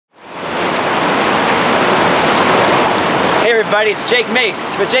everybody, it's Jake Mace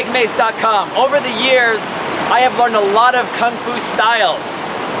with JakeMace.com. Over the years, I have learned a lot of Kung Fu styles.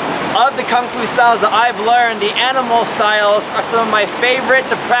 Of the Kung Fu styles that I've learned, the animal styles are some of my favorite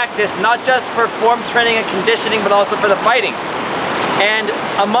to practice, not just for form training and conditioning, but also for the fighting. And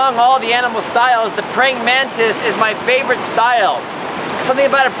among all the animal styles, the praying mantis is my favorite style. Something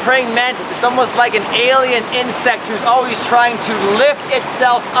about a praying mantis, it's almost like an alien insect who's always trying to lift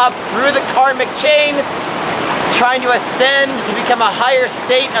itself up through the karmic chain, trying to ascend to become a higher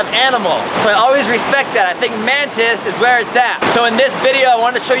state of animal. So I always respect that. I think mantis is where it's at. So in this video, I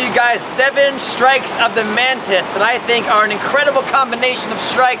want to show you guys 7 strikes of the mantis that I think are an incredible combination of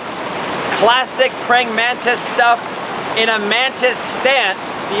strikes, classic praying mantis stuff in a mantis stance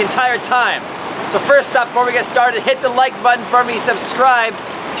the entire time. So first up, before we get started, hit the like button for me, subscribe,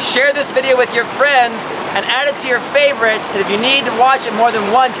 share this video with your friends, and add it to your favorites. And if you need to watch it more than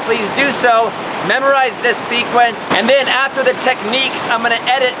once, please do so. Memorize this sequence, and then after the techniques, I'm gonna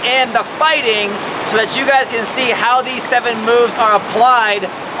edit in the fighting so that you guys can see how these 7 moves are applied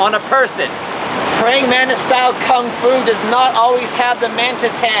on a person. Praying mantis style Kung Fu does not always have the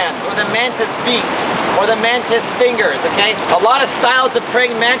mantis hands, or the mantis beaks, or the mantis fingers, okay? A lot of styles of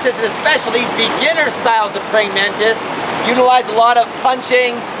praying mantis, and especially beginner styles of praying mantis, utilize a lot of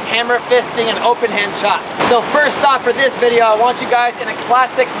punching, hammer fisting, and open hand chops. So first off for this video, I want you guys in a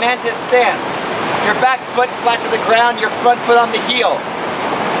classic mantis stance. Your back foot flat to the ground, your front foot on the heel.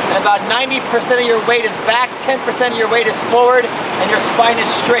 And about 90% of your weight is back, 10% of your weight is forward, and your spine is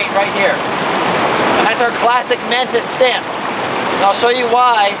straight right here. That's our classic mantis stance. And I'll show you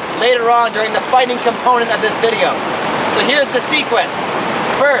why later on during the fighting component of this video. So here's the sequence.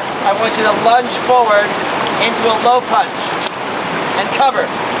 First, I want you to lunge forward into a low punch and cover.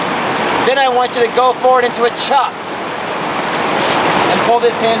 Then I want you to go forward into a chop and pull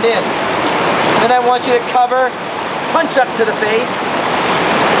this hand in. Then I want you to cover, punch up to the face,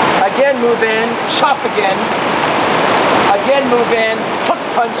 again move in, chop again move in, hook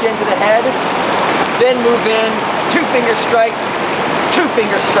punch into the head, then move in, 2-finger strike,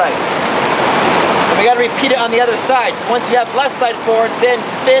 2-finger strike. And we gotta repeat it on the other side. So once you have left side forward, then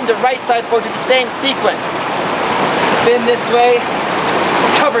spin the right side forward to the same sequence. Spin this way,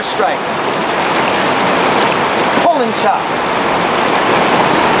 cover strike, pull and chop,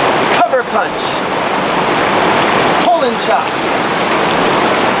 cover punch, pull and chop,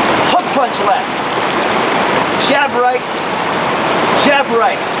 hook punch left, jab right,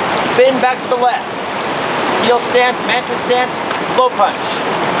 spin back to the left, heel stance, mantis stance, low punch,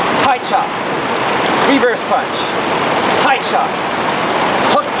 tie chop, reverse punch, tie chop,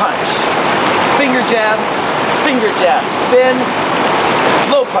 hook punch, finger jab, spin,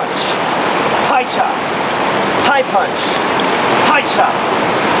 low punch, tie chop, tie punch, tie chop,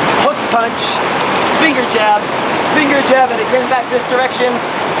 hook punch, finger jab, and again back this direction.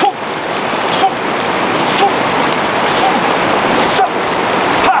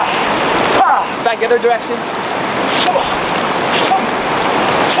 Back the other direction.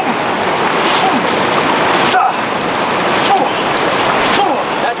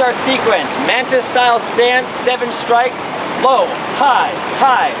 That's our sequence. Mantis style stance, 7 strikes, low, high,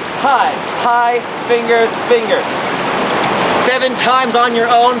 fingers. 7 times on your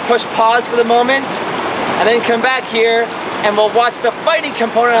own, push pause for the moment, and then come back here and we'll watch the fighting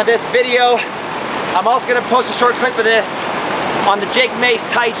component of this video. I'm also gonna post a short clip of this on the Jake Mace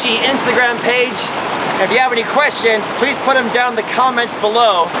Tai Chi Instagram page. And if you have any questions, please put them down in the comments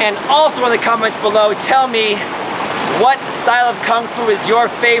below. And also in the comments below, tell me what style of Kung Fu is your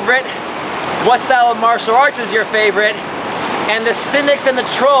favorite, what style of martial arts is your favorite, and the cynics and the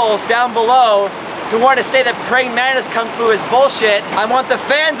trolls down below who want to say that praying mantis Kung Fu is bullshit. I want the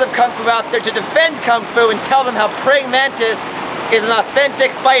fans of Kung Fu out there to defend Kung Fu and tell them how praying mantis is an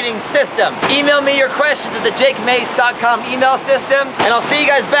authentic fighting system. Email me your questions at the JakeMace.com email system, and I'll see you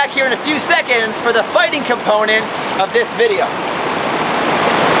guys back here in a few seconds for the fighting components of this video.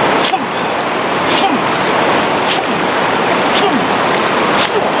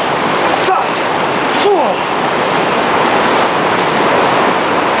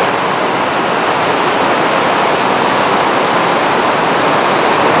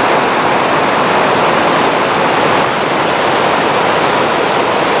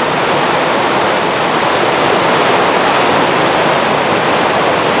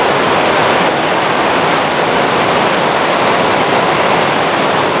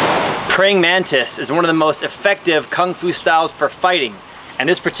 Praying mantis is one of the most effective Kung Fu styles for fighting, and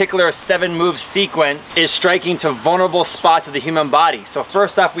this particular 7-move sequence is striking to vulnerable spots of the human body. So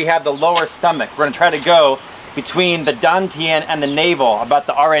first off, we have the lower stomach. We're going to try to go between the dantian and the navel, about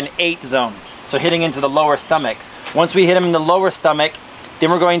the RN8 zone, so hitting into the lower stomach. Once we hit him in the lower stomach,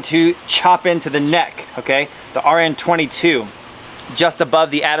 then we're going to chop into the neck, okay? The RN22, just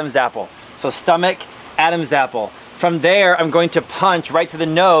above the Adam's apple. So stomach, Adam's apple. From there, I'm going to punch right to the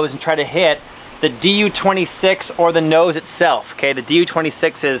nose and try to hit the DU26 or the nose itself, okay? The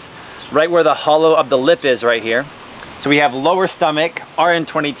DU26 is right where the hollow of the lip is right here. So we have lower stomach,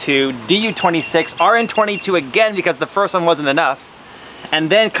 RN22, DU26, RN22 again because the first one wasn't enough. And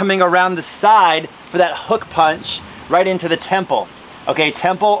then coming around the side for that hook punch right into the temple. Okay,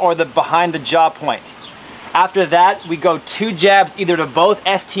 temple or the behind the jaw point. After that, we go 2 jabs either to both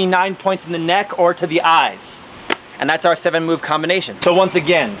ST9 points in the neck or to the eyes. And that's our 7-move combination. So once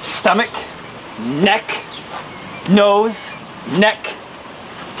again, stomach, neck, nose, neck,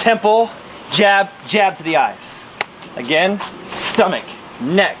 temple, jab, jab to the eyes. Again, stomach,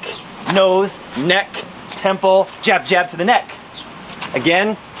 neck, nose, neck, temple, jab, jab to the neck.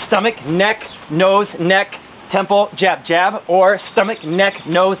 Again, stomach, neck, nose, neck, temple, jab, jab, or stomach, neck,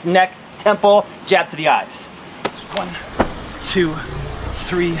 nose, neck, temple, jab to the eyes. 1, 2,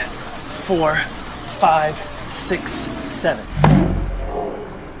 3, 4, 5, 6, 7.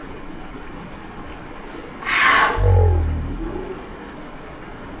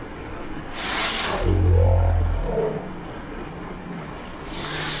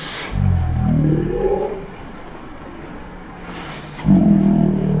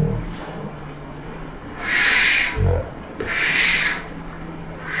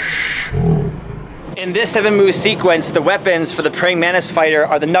 In this 7-move sequence, the weapons for the praying mantis fighter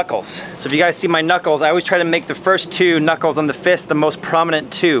are the knuckles. So if you guys see my knuckles, I always try to make the first 2 knuckles on the fist the most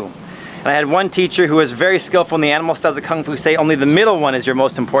prominent 2. And I had one teacher who was very skillful in the animal styles of Kung Fu say only the middle one is your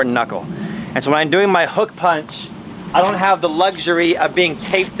most important knuckle. And so when I'm doing my hook punch, I don't have the luxury of being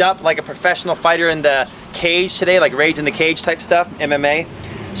taped up like a professional fighter in the cage today, like Rage in the Cage type stuff, MMA.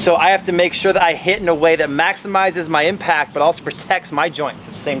 So I have to make sure that I hit in a way that maximizes my impact but also protects my joints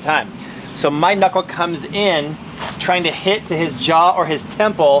at the same time. So my knuckle comes in trying to hit to his jaw or his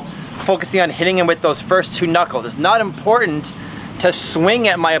temple, focusing on hitting him with those first 2 knuckles. It's not important to swing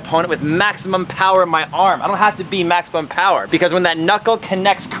at my opponent with maximum power in my arm. I don't have to be maximum power because when that knuckle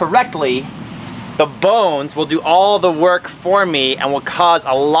connects correctly, the bones will do all the work for me and will cause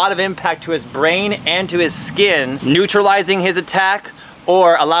a lot of impact to his brain and to his skin, neutralizing his attack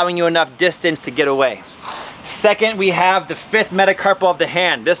or allowing you enough distance to get away. Second, we have the 5th metacarpal of the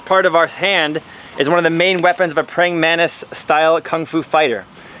hand. This part of our hand is one of the main weapons of a praying mantis style Kung Fu fighter.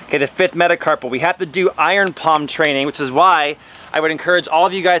 Okay, the 5th metacarpal. We have to do iron palm training, which is why I would encourage all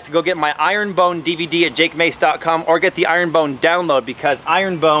of you guys to go get my Iron Bone DVD at jakemace.com or get the Iron Bone download, because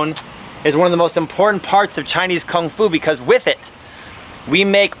Iron Bone is one of the most important parts of Chinese Kung Fu, because with it, we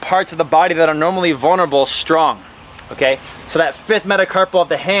make parts of the body that are normally vulnerable strong. Okay, so that 5th metacarpal of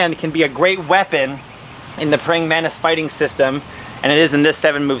the hand can be a great weapon in the praying mantis fighting system, and it is in this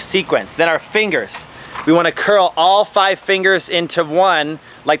 7-move sequence. Then our fingers. We want to curl all 5 fingers into one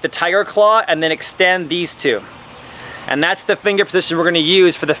like the tiger claw and then extend these 2. And that's the finger position we're going to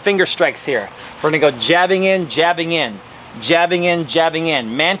use for the finger strikes here. We're going to go jabbing in, jabbing in, jabbing in, jabbing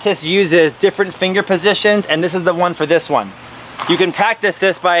in. Mantis uses different finger positions, and this is the one for this one. You can practice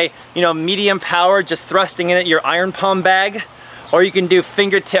this by, medium power, just thrusting in at your iron palm bag. Or you can do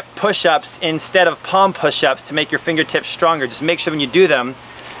fingertip push-ups instead of palm push-ups to make your fingertips stronger. Just make sure when you do them,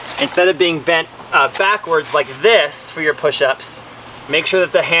 instead of being bent backwards like this for your push-ups, make sure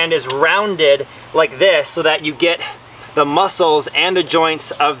that the hand is rounded like this so that you get the muscles and the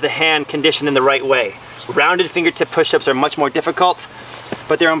joints of the hand conditioned in the right way. Rounded fingertip push-ups are much more difficult,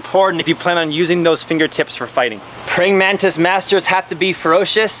 but they're important if you plan on using those fingertips for fighting. Praying mantis masters have to be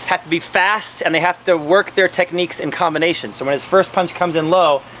ferocious, have to be fast, and they have to work their techniques in combination. So when his first punch comes in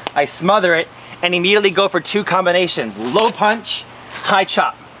low, I smother it and immediately go for 2 combinations. Low punch, high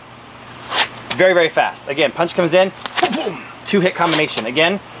chop. Very, very fast. Again, punch comes in, 2-hit combination.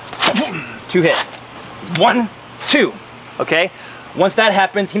 Again, 2 hit. 1, 2. Okay? Once that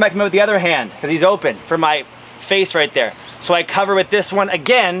happens, he might come in with the other hand because he's open for my face right there. So I cover with this one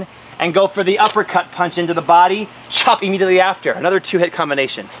again and go for the uppercut punch into the body, chop immediately after. Another 2-hit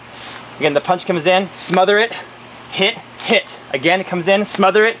combination. Again, the punch comes in, smother it, hit, hit. Again, it comes in,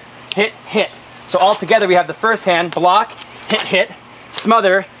 smother it, hit, hit. So all together we have the first hand, block, hit, hit,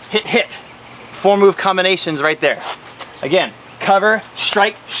 smother, hit, hit. 4-move combinations right there. Again, cover,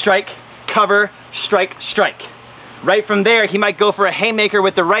 strike, strike, cover, strike, strike. Right from there, he might go for a haymaker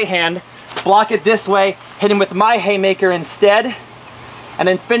with the right hand, block it this way, hit him with my haymaker instead, and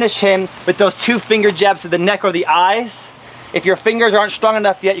then finish him with those 2 finger jabs to the neck or the eyes. If your fingers aren't strong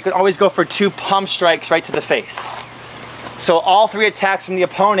enough yet, you can always go for 2 palm strikes right to the face. So all 3 attacks from the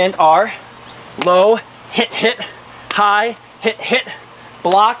opponent are low, hit, hit, high, hit,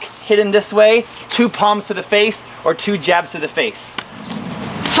 block, hit in this way, 2 palms to the face, or 2 jabs to the face.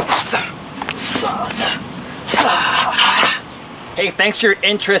 Hey, thanks for your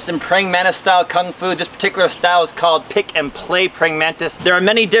interest in praying mantis style Kung Fu. This particular style is called pick and play praying mantis. There are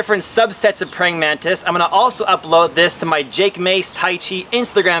many different subsets of praying mantis. I'm gonna also upload this to my Jake Mace Tai Chi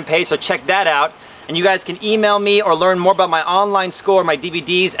Instagram page, so check that out. And you guys can email me or learn more about my online school or my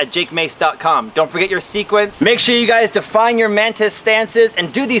DVDs at jakemace.com. Don't forget your sequence. Make sure you guys define your mantis stances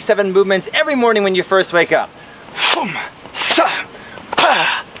and do these 7 movements every morning when you first wake up. Fum, sa,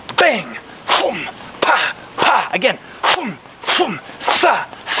 pa, bang, fum, pa, pa. Again, fum, fum, sa,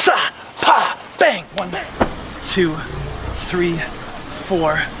 pa, bang. 1, 2, 3,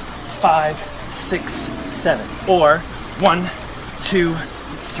 4, 5, 6, 7. Or 1, 2,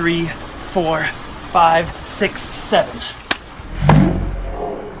 3, 4, 5, 6, 7.